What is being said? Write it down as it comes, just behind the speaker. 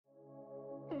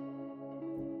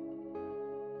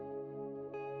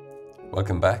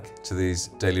Welcome back to these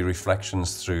daily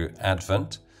reflections through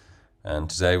Advent, and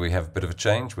today we have a bit of a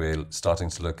change. We're starting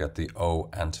to look at the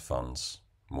Antiphons.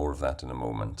 More of that in a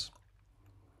moment.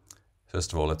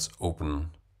 First of all, let's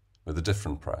open with a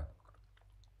different prayer.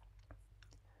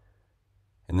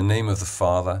 In the name of the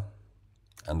Father,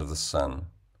 and of the Son,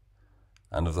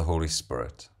 and of the Holy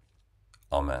Spirit.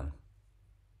 Amen.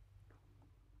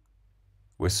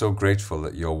 We're so grateful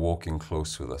that you're walking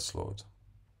close with us, Lord.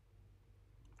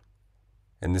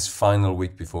 In this final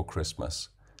week before Christmas,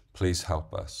 please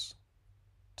help us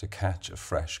to catch a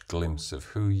fresh glimpse of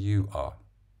who you are,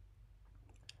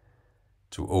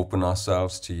 to open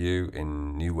ourselves to you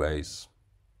in new ways,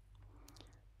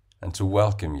 and to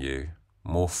welcome you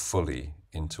more fully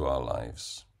into our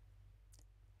lives.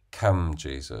 Come,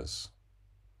 Jesus.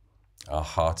 Our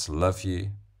hearts love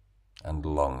you and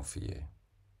long for you.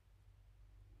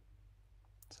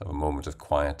 Let's have a moment of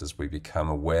quiet as we become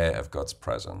aware of God's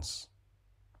presence.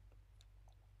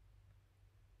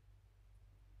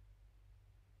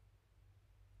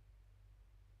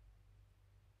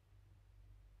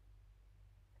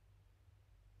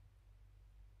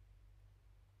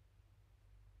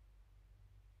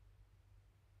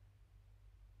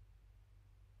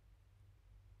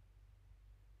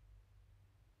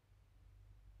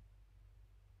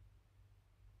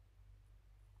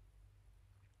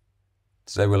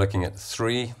 Today we're looking at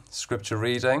 3 scripture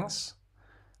readings.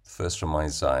 The first from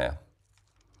Isaiah.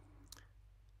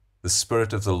 The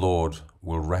Spirit of the Lord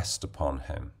will rest upon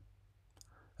him,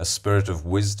 a spirit of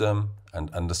wisdom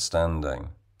and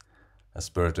understanding, a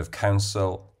spirit of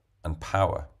counsel and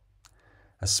power,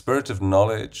 a spirit of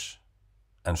knowledge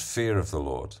and fear of the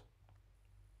Lord.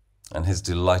 And his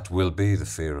delight will be the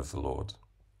fear of the Lord.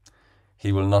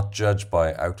 He will not judge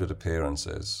by outward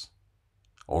appearances,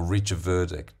 or reach a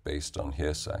verdict based on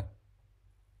hearsay.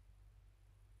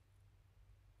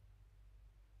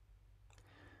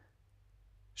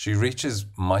 She reaches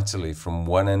mightily from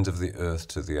one end of the earth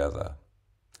to the other,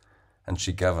 and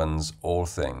she governs all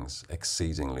things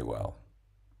exceedingly well.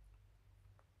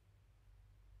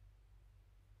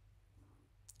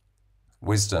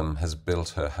 Wisdom has built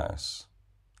her house.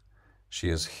 She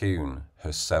has hewn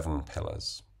her 7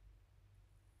 pillars.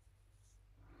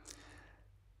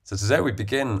 So today we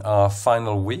begin our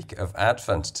final week of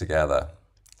Advent together.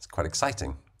 It's quite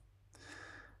exciting.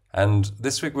 And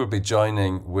this week we'll be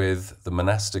joining with the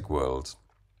monastic world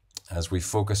as we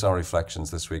focus our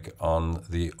reflections this week on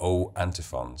the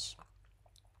Antiphons.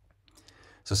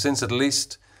 So since at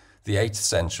least the 8th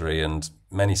century, and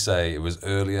many say it was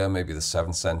earlier, maybe the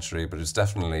 7th century, but it was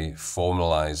definitely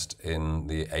formalized in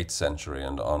the 8th century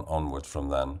and onward from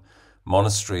then,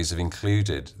 monasteries have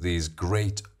included these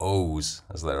great O's,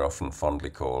 as they're often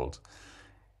fondly called,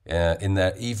 in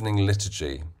their evening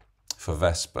liturgy for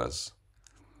Vespers.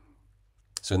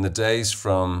 So in the days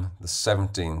from the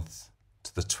 17th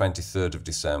to the 23rd of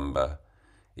December,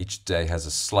 each day has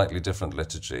a slightly different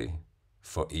liturgy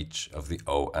for each of the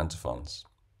Antiphons.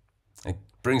 It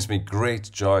brings me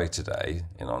great joy today,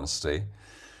 in honesty,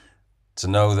 to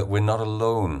know that we're not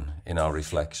alone in our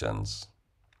reflections,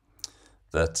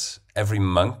 that every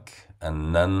monk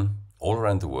and nun all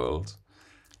around the world,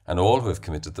 and all who have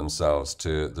committed themselves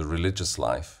to the religious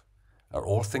life, are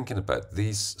all thinking about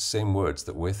these same words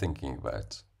that we're thinking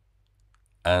about.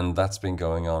 And that's been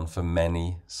going on for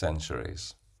many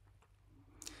centuries.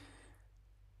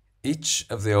 Each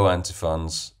of the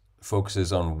Antiphons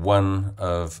focuses on one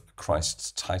of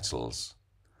Christ's titles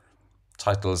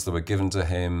that were given to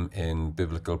him in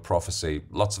biblical prophecy,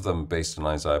 lots of them based on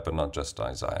Isaiah, but not just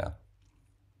Isaiah.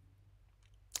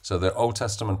 So they're Old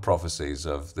Testament prophecies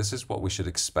of this is what we should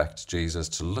expect Jesus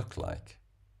to look like.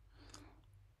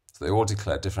 So they all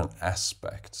declare different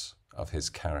aspects of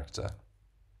his character.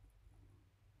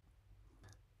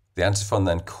 The Antiphon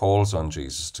then calls on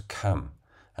Jesus to come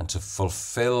and to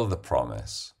fulfill the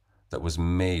promise that was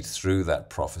made through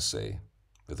that prophecy.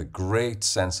 With a great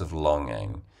sense of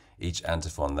longing, each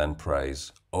Antiphon then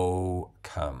prays, "O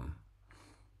come."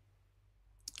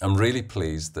 I'm really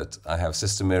pleased that I have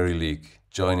Sister Mary Luke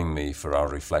joining me for our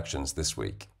reflections this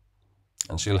week.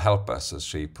 And she'll help us as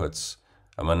she puts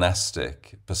a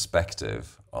monastic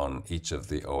perspective on each of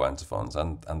the Antiphons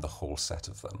and the whole set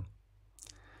of them.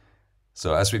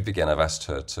 So as we begin, I've asked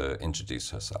her to introduce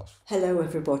herself. Hello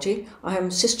everybody, I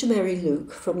am Sister Mary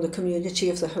Luke from the Community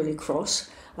of the Holy Cross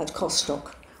at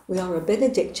Costock. We are a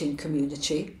Benedictine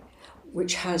community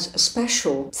which has a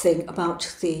special thing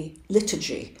about the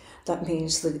liturgy. That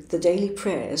means the daily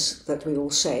prayers that we all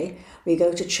say. We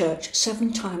go to church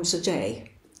 7 times a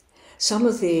day. Some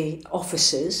of the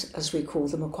offices, as we call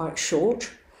them, are quite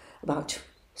short, about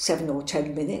 7 or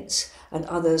 10 minutes, and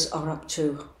others are up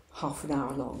to half an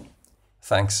hour long.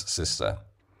 Thanks, sister.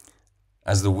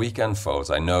 As the week unfolds,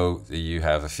 I know that you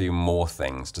have a few more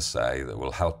things to say that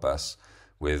will help us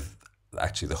with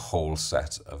actually the whole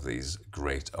set of these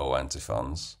great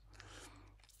antiphons.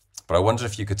 But I wonder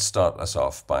if you could start us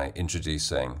off by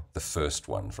introducing the first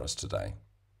one for us today.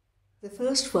 The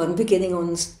first one, beginning on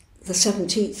the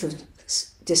 17th of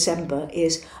December,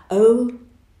 is O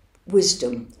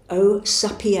Wisdom, O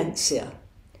Sapientia.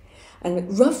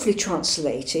 And roughly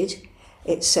translated,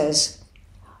 it says,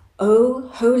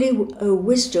 O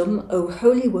wisdom, O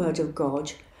holy word of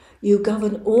God, you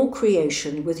govern all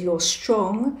creation with your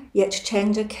strong yet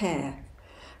tender care.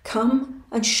 Come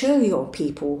and show your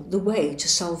people the way to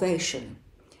salvation.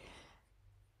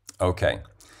 Okay,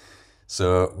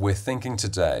 so we're thinking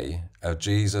today of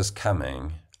Jesus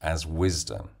coming as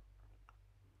wisdom.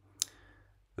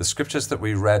 The scriptures that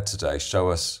we read today show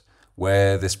us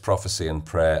where this prophecy and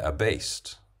prayer are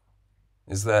based.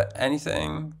 Is there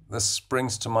anything that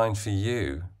springs to mind for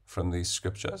you from these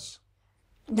scriptures?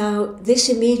 Now, this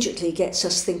immediately gets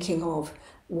us thinking of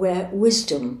where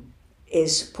wisdom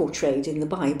is portrayed in the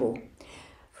Bible.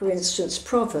 For instance,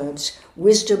 Proverbs,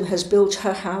 wisdom has built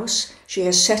her house, she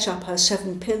has set up her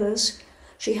 7 pillars,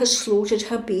 she has slaughtered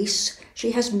her beasts,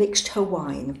 she has mixed her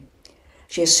wine,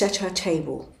 she has set her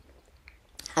table.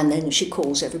 And then she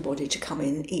calls everybody to come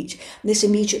in and eat. And this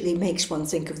immediately makes one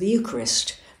think of the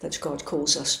Eucharist, that God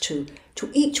calls us to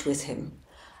eat with him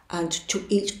and to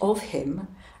eat of him.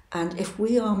 And if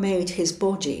we are made his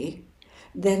body,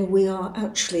 then we are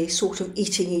actually sort of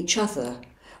eating each other.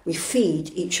 We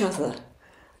feed each other.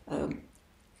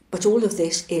 But all of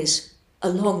this is a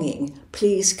longing.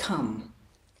 Please come.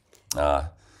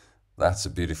 Ah, that's a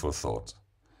beautiful thought.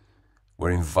 We're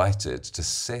invited to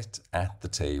sit at the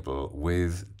table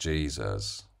with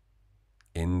Jesus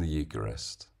in the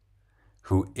Eucharist,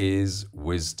 who is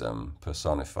wisdom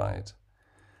personified,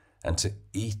 and to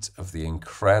eat of the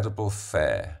incredible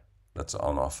fare that's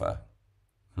on offer.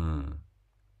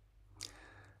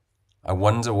 I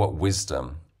wonder what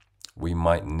wisdom we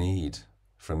might need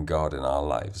from God in our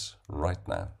lives right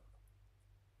now.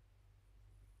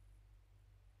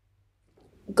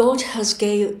 God has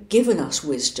given us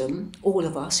wisdom, all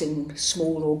of us in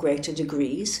small or greater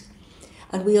degrees,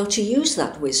 and we are to use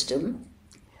that wisdom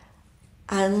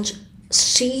and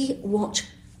see what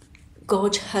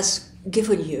God has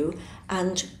given you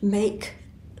and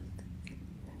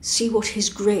see what his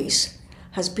grace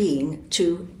has been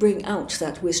to bring out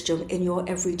that wisdom in your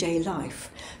everyday life.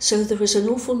 So there is an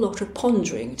awful lot of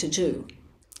pondering to do.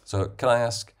 So can I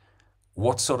ask,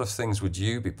 what sort of things would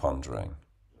you be pondering?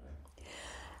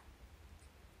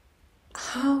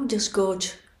 How does God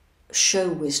show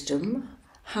wisdom?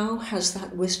 How has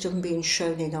that wisdom been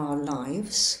shown in our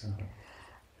lives?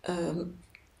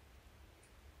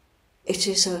 It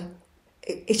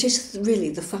is really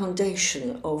the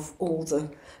foundation of all the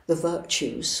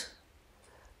virtues.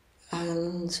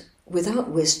 And without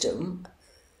wisdom,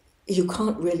 you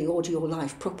can't really order your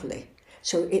life properly.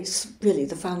 So it's really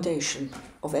the foundation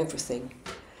of everything.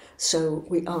 So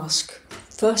we ask,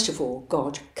 first of all,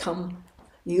 God, come.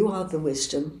 You are the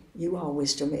wisdom. You are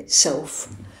wisdom itself.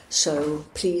 So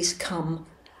please come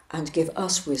and give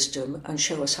us wisdom and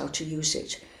show us how to use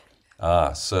it.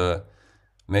 So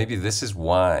maybe this is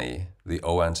why the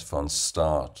antiphons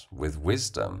start with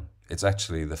wisdom. It's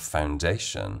actually the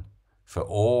foundation for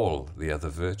all the other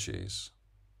virtues.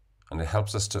 And it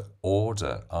helps us to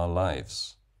order our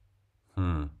lives.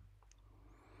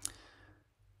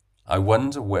 I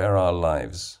wonder where our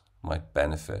lives might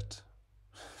benefit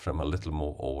from a little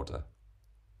more order.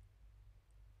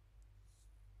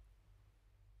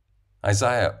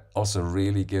 Isaiah also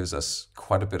really gives us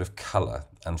quite a bit of colour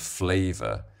and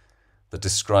flavour that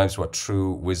describes what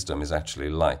true wisdom is actually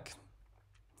like.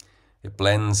 It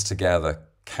blends together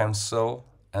counsel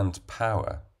and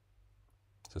power.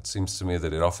 So it seems to me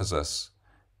that it offers us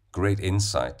great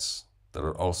insights that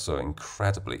are also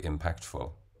incredibly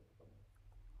impactful.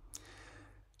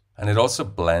 And it also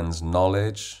blends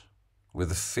knowledge with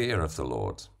the fear of the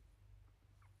Lord.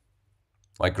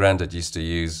 My granddad used to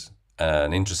use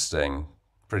an interesting,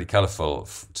 pretty colourful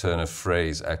turn of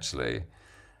phrase, actually.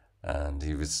 And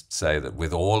he would say that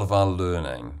with all of our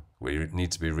learning, we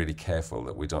need to be really careful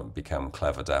that we don't become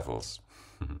clever devils.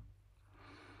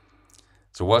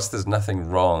 So whilst there's nothing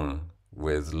wrong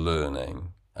with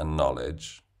learning and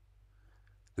knowledge,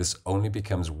 this only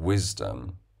becomes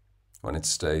wisdom when it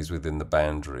stays within the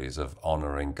boundaries of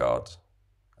honouring God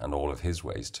and all of his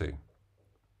ways too.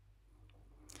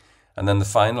 And then the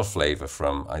final flavour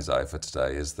from Isaiah for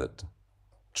today is that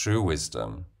true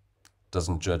wisdom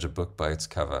doesn't judge a book by its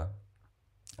cover,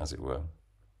 as it were.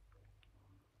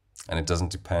 And it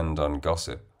doesn't depend on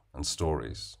gossip and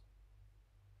stories.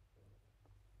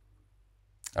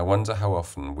 I wonder how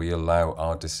often we allow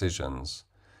our decisions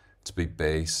to be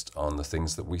based on the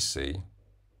things that we see,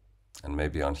 and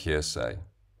maybe on hearsay,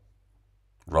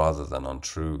 rather than on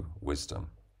true wisdom.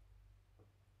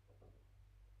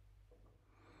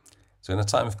 So in a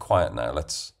time of quiet now,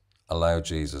 let's allow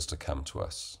Jesus to come to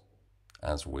us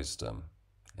as wisdom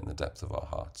in the depth of our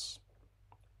hearts.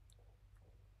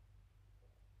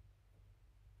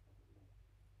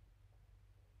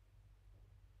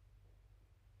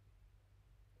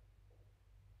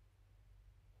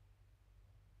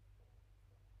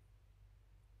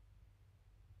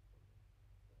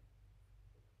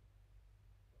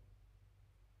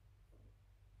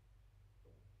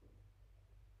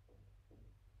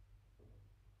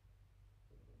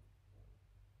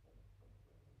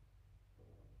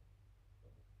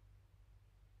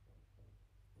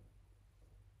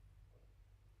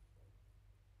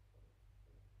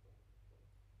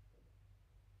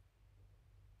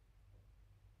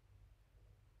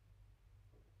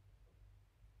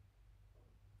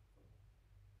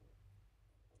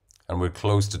 And we'll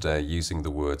close today using the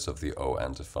words of the O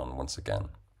Antiphon once again.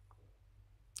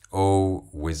 O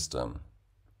wisdom,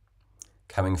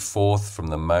 coming forth from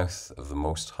the mouth of the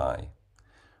Most High,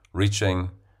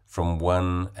 reaching from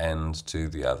one end to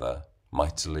the other,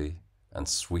 mightily and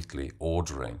sweetly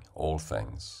ordering all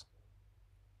things.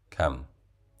 Come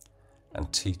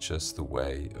and teach us the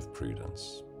way of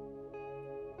prudence.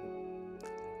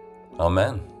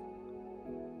 Amen.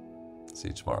 See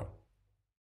you tomorrow.